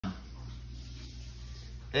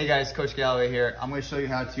Hey guys, Coach Galloway here. I'm going to show you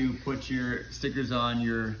how to put your stickers on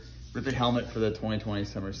your Rip It helmet for the 2020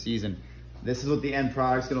 summer season. This is what the end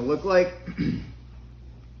product's going to look like. And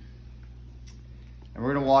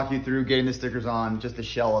we're going to walk you through getting the stickers on just the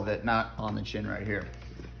shell of it, not on the chin right here.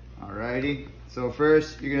 Alrighty, so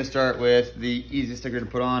first you're going to start with the easiest sticker to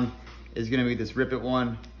put on is going to be this Rip It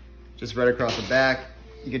one, just right across the back.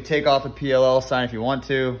 You can take off the PLL sign if you want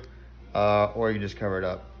to, or you can just cover it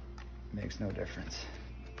up. Makes no difference.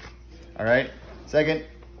 All right, second,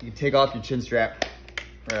 you can take off your chin strap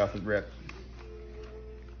right off the rip.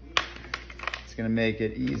 It's gonna make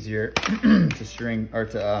it easier to string or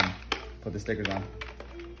to put the stickers on.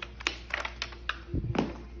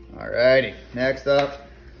 All righty, next up,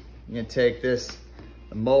 you're gonna take the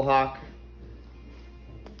Mohawk,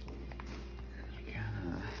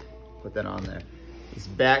 put that on there. This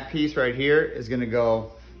back piece right here is gonna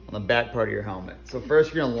go on the back part of your helmet. So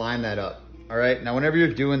first you're gonna line that up. All right, now whenever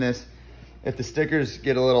you're doing this, if the stickers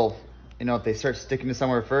get a little, if they start sticking to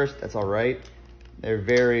somewhere first, that's all right. They're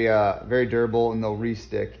very, very durable and they'll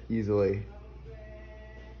re-stick easily.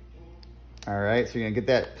 All right, so you're gonna get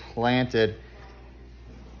that planted.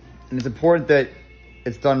 And it's important that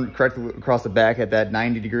it's done correctly across the back at that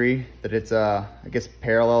 90 degree, that it's, I guess,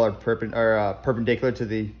 parallel or perpendicular to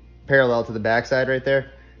the, parallel to the backside right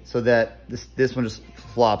there, so that this one just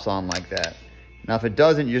flops on like that. Now, if it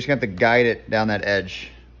doesn't, you're just gonna have to guide it down that edge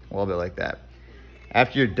a little bit like that.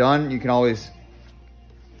 After you're done, you can always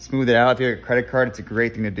smooth it out. If you have a credit card, it's a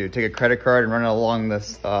great thing to do. Take a credit card and run it along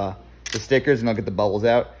this, the stickers and they'll get the bubbles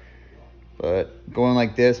out. But going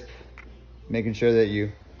like this, making sure that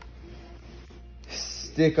you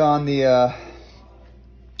stick on the,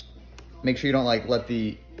 make sure you don't let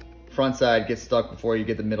the front side get stuck before you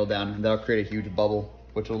get the middle down, and that'll create a huge bubble,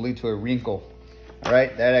 which will lead to a wrinkle. All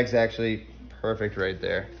right, that's actually perfect right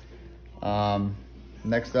there.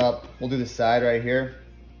 Next up, we'll do the side right here.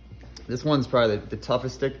 This one's probably the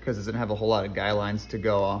toughest stick because it doesn't have a whole lot of guy lines to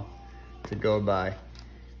go by.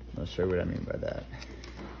 I'll show you what I mean by that.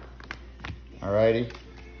 Alrighty.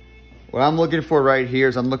 What I'm looking for right here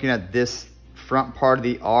is I'm looking at this front part of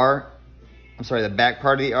the R. I'm sorry, the back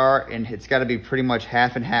part of the R, and it's got to be pretty much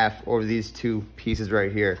half and half over these two pieces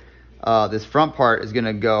right here. This front part is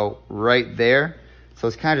gonna go right there. So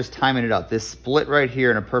it's kind of just timing it up. This split right here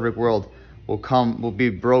in a perfect world will be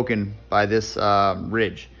broken by this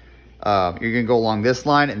ridge. You're gonna go along this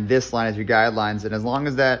line and this line as your guidelines, and as long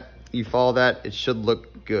as you follow that, it should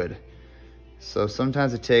look good. So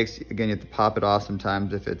sometimes it takes, again, you have to pop it off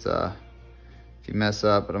sometimes if you mess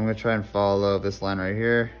up, but I'm gonna try and follow this line right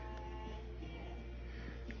here.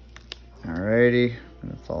 Alrighty, I'm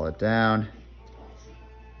gonna follow it down.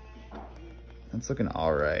 That's looking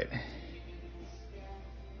all right.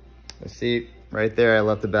 Let's see, right there I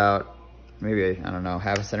left about, maybe, I don't know,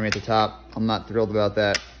 half a centimeter at the top. I'm not thrilled about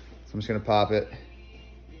that, so I'm just gonna pop it.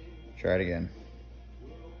 Try it again.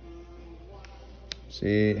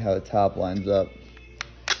 See how the top lines up.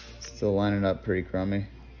 Still lining up pretty crummy.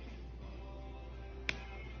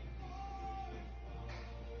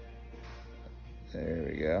 There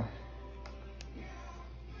we go.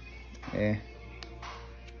 Okay.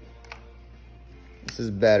 This is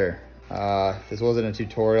better. If this wasn't a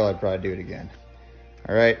tutorial, I'd probably do it again.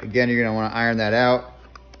 All right, again, you're gonna wanna iron that out,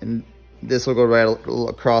 and this will go right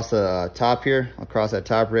across the top here, across that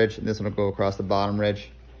top ridge, and this one will go across the bottom ridge.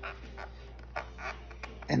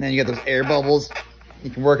 And then you got those air bubbles. You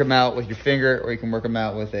can work them out with your finger, or you can work them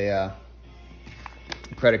out with a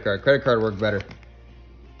credit card. Credit card works better.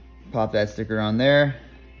 Pop that sticker on there.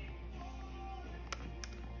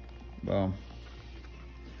 Boom.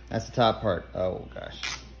 That's the top part. Oh gosh,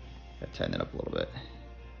 gotta tighten it up a little bit.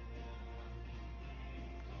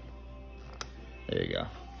 There you go.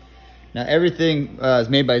 Now everything is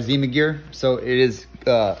made by Zima Gear, so it is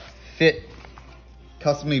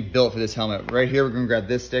customly built for this helmet. Right here, we're gonna grab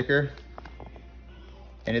this sticker,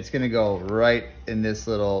 and it's gonna go right in this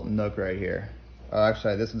little nook right here.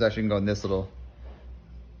 Actually, this one's actually gonna go in this little.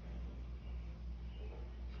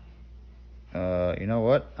 You know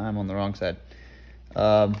what? I'm on the wrong side.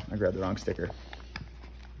 I grabbed the wrong sticker.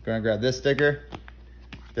 Gonna grab this sticker.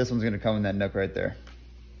 This one's gonna come in that nook right there.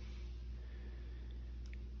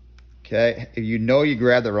 Okay, if you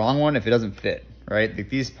grab the wrong one if it doesn't fit, right?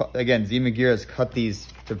 These, again, Zima Gear has cut these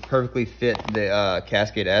to perfectly fit the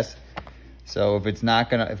Cascade S. So if it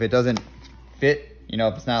doesn't fit,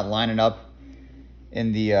 if it's not lining up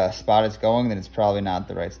in the spot it's going, then it's probably not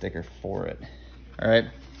the right sticker for it. All right,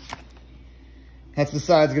 that's what the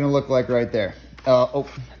side's gonna look like right there.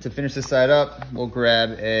 To finish this side up, we'll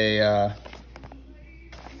grab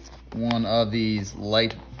one of these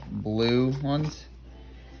light blue ones.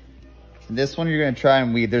 This one you're gonna try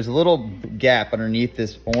and weave. There's a little gap underneath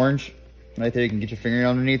this orange. Right there, you can get your finger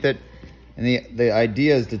underneath it. And the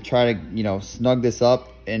idea is to try to, you know, snug this up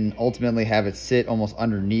and ultimately have it sit almost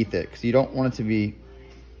underneath it, because you don't want it to be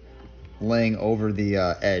laying over the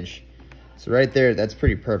edge. So right there, that's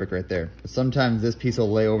pretty perfect right there. But sometimes this piece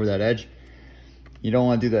will lay over that edge. You don't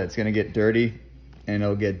want to do that. It's going to get dirty and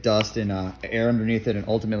it'll get dust and air underneath it, and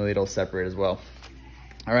ultimately it'll separate as well.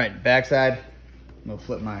 All right, backside. I'm going to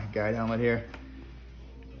flip my guide helmet here.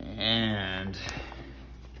 And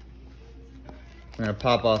I'm going to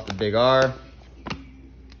pop off the big R.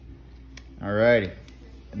 All righty.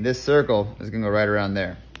 And this circle is going to go right around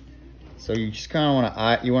there. So you just kind of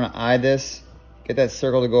want to eye this, get that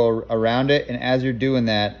circle to go around it, and as you're doing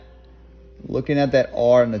that, looking at that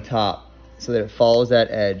R on the top so that it follows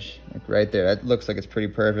that edge, like right there. That looks like it's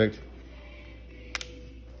pretty perfect.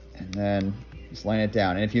 And then just laying it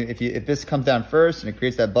down. And if this comes down first and it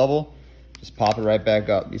creates that bubble, just pop it right back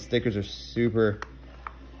up. These stickers are super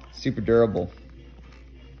durable,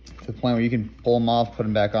 to the point where you can pull them off, put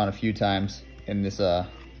them back on a few times in this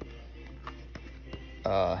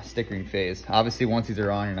stickering phase. Obviously, once these are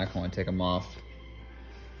on, you're not going to want to take them off.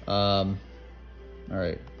 All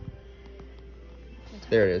right,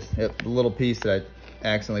 there it is. Yep, the little piece that I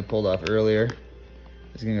accidentally pulled off earlier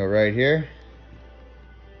is going to go right here.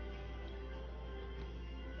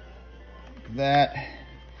 That,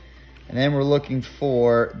 and then we're looking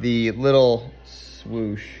for the little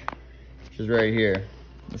swoosh, which is right here.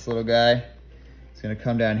 This little guy, it's going to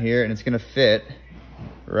come down here and it's going to fit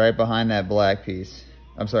right behind that black piece.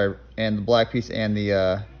 I'm sorry, and the black piece and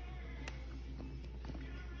the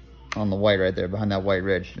on the white right there, behind that white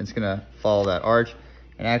ridge. And it's gonna follow that arch.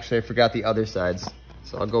 And actually, I forgot the other sides.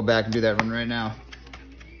 So I'll go back and do that one right now.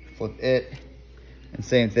 Flip it, and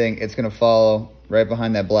same thing, it's gonna follow right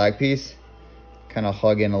behind that black piece, kind of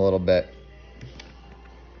hug in a little bit.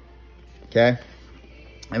 Okay?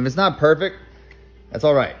 And if it's not perfect, that's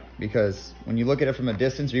all right, because when you look at it from a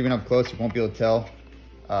distance or even up close, you won't be able to tell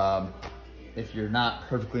if you're not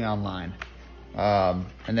perfectly on line.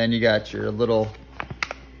 And then you got your little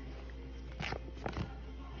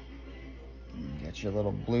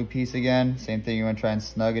blue piece again. Same thing, you want to try and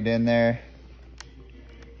snug it in there.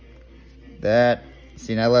 That,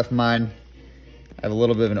 see, and I left mine, I have a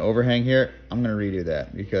little bit of an overhang here. I'm gonna redo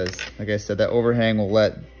that because, like I said, that overhang will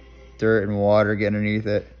let dirt and water get underneath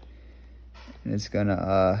it, and it's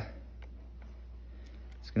gonna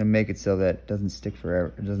make it so that it doesn't stick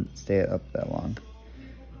forever. It doesn't stay up that long.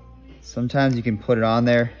 Sometimes you can put it on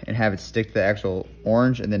there and have it stick to the actual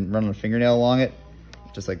orange and then run a fingernail along it,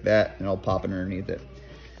 just like that, and I'll pop it underneath it.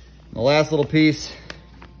 And the last little piece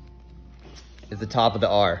is the top of the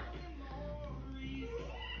R.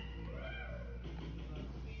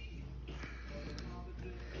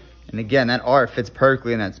 And again, that R fits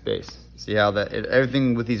perfectly in that space. See how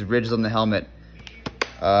everything with these ridges on the helmet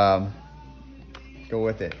go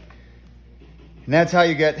with it. And that's how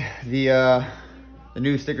you get the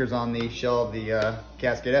new stickers on the shell of the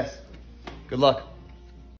Cascade S. Good luck.